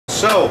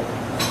So,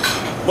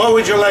 what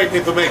would you like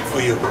me to make for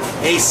you?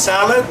 A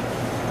salad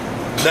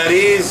that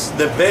is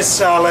the best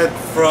salad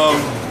from,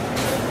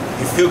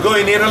 if you go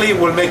in Italy,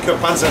 we'll make you a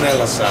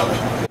Panzanella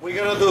salad. We're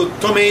gonna do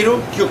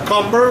tomato,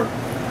 cucumber,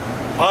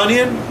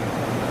 onion,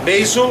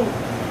 basil,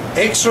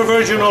 extra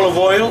virgin olive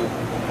oil.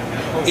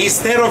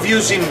 Instead of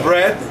using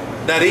bread,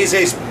 that is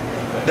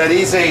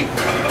a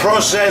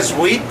processed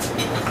wheat,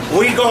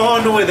 we go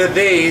on with the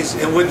days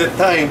and with the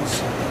times,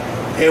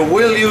 and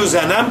we'll use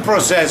an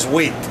unprocessed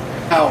wheat.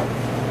 Now,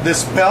 the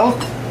spelt,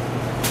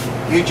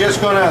 you're just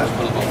gonna,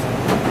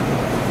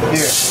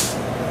 here.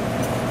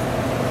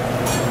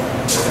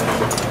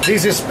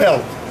 This is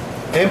spelt,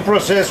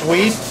 unprocessed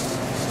wheat.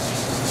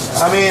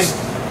 I mean,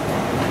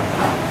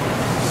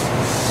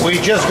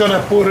 we're just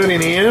gonna put it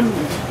in here,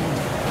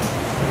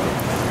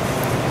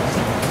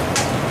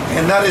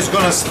 and that is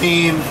gonna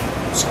steam.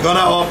 It's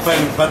gonna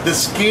open, but the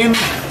skin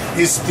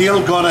is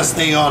still gonna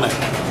stay on it.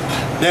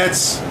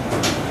 That's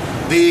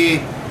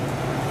the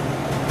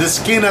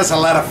skin has a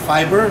lot of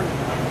fiber.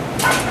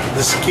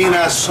 The skin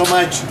has so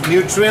much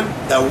nutrient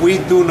that we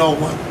do not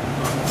want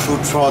to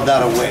throw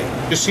that away.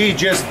 You see,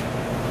 just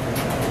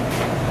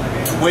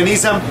when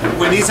it's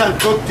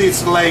uncooked,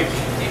 it's like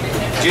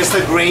just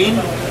a grain.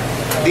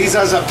 This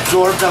has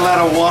absorbed a lot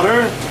of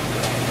water.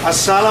 A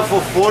salad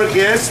for 4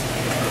 guests,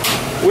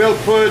 we'll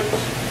put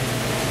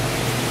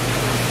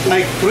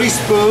like 3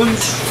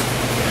 spoons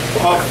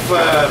of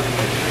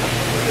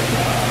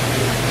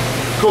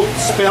cooked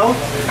spelt.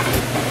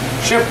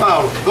 Chef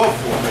Paolo, go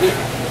for it.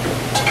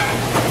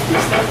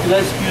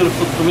 That's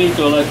beautiful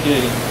tomato, like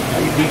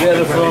you get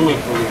it from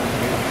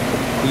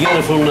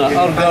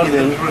our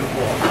garden.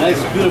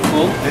 That's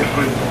beautiful.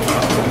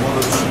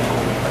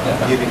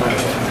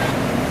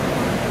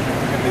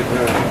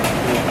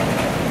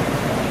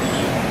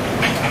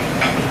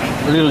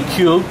 A little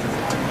cube.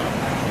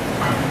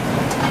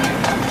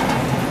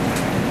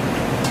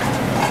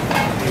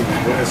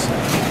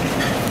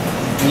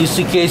 In this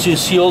case, you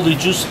see all the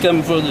juice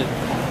coming from the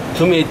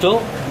tomato,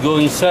 go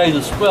inside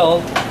the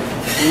spelt,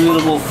 a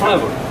little more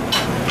flavor.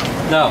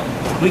 Now,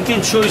 we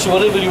can choose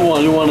whatever you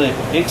want. You want an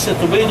extra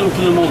tomato,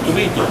 put more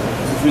tomato.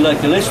 If you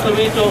like less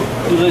tomato,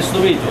 put less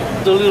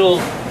tomato. The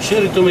little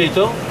cherry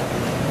tomato,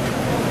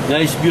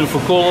 nice,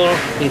 beautiful color,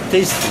 and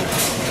tasty.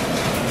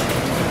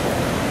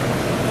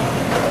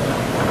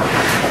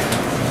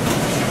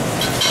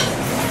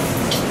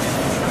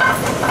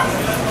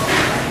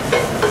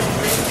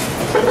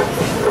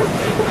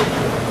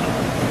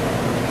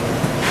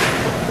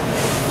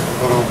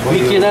 We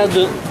can add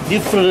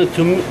different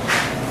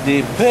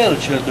the pear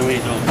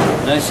tomato,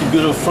 nice and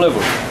beautiful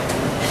flavor.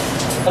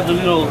 Add a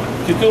little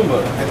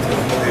cucumber.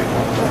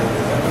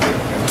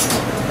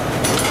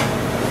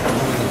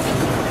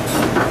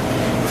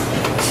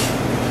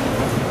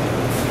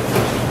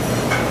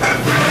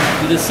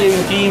 With the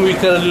same thing, we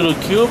cut a little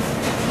cube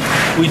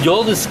with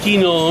all the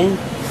skin on,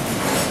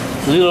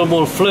 a little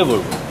more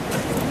flavor.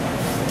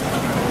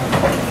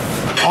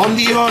 On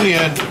the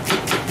onion,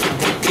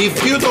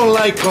 if you don't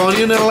like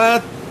onion a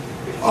lot,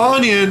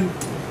 onion,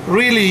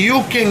 really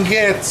you can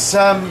get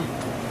some,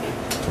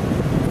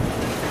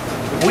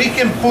 we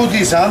can put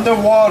this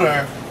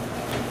underwater,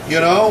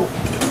 you know,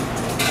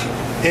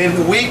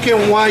 and we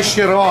can wash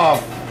it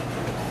off.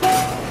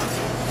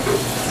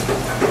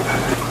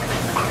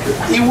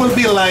 It will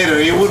be lighter,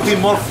 it will be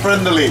more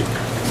friendly.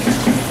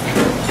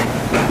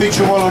 Qui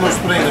ci vuole uno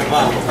spray nel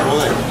ballo,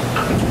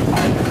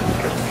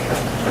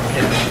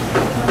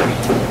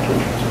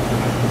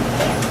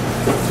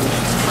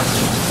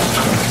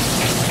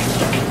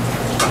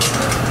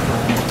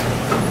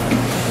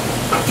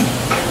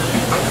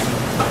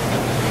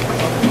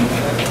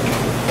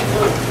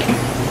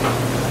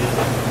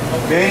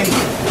 okay,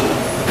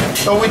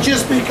 so we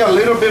just pick a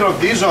little bit of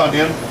this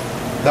onion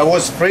that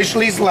was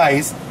freshly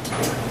sliced.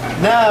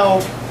 Now,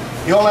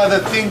 the only other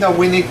thing that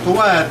we need to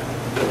add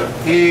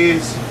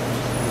is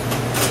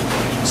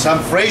some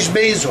fresh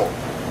basil.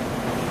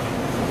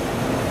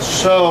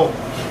 So,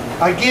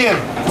 again,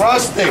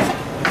 rustic.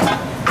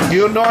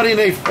 You're not in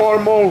a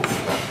formal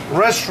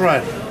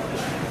restaurant.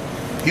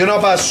 You know,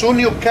 but as soon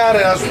you cut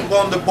it, as we go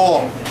on the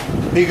bowl,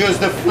 because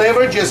the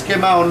flavor just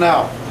came out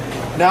now.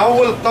 Now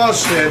we'll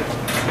toss it.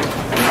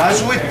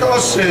 As we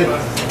toss it,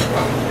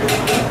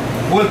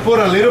 we'll put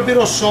a little bit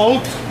of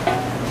salt,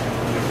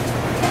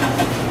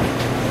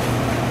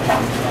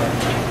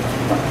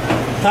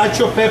 touch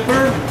of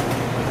pepper,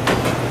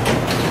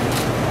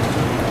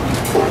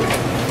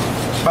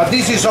 but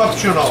this is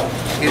optional.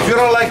 If you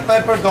don't like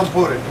pepper, don't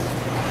put it.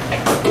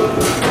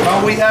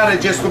 But we add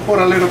it just to put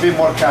a little bit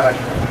more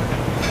character.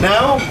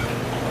 Now,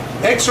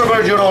 extra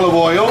virgin olive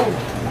oil,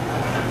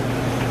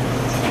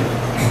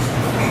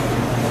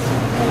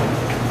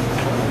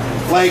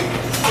 like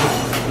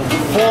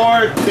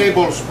 4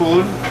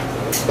 tablespoons,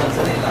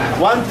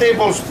 1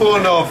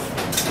 tablespoon of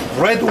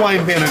red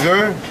wine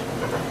vinegar,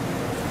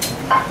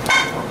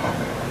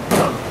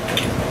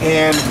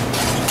 and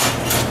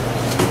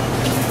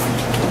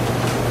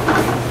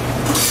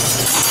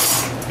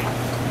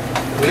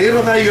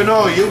little that you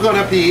know, you're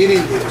gonna be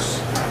eating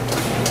this.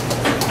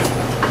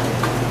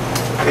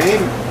 Okay.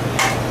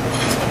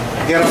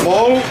 Get a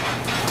bowl.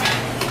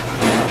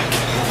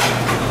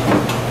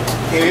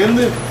 And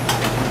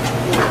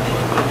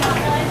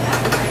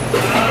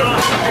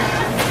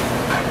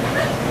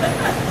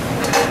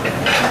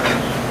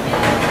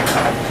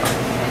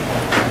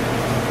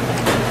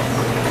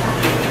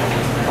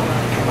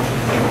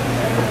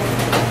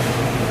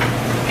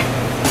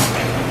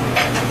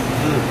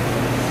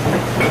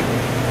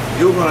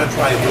you're gonna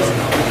try this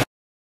now.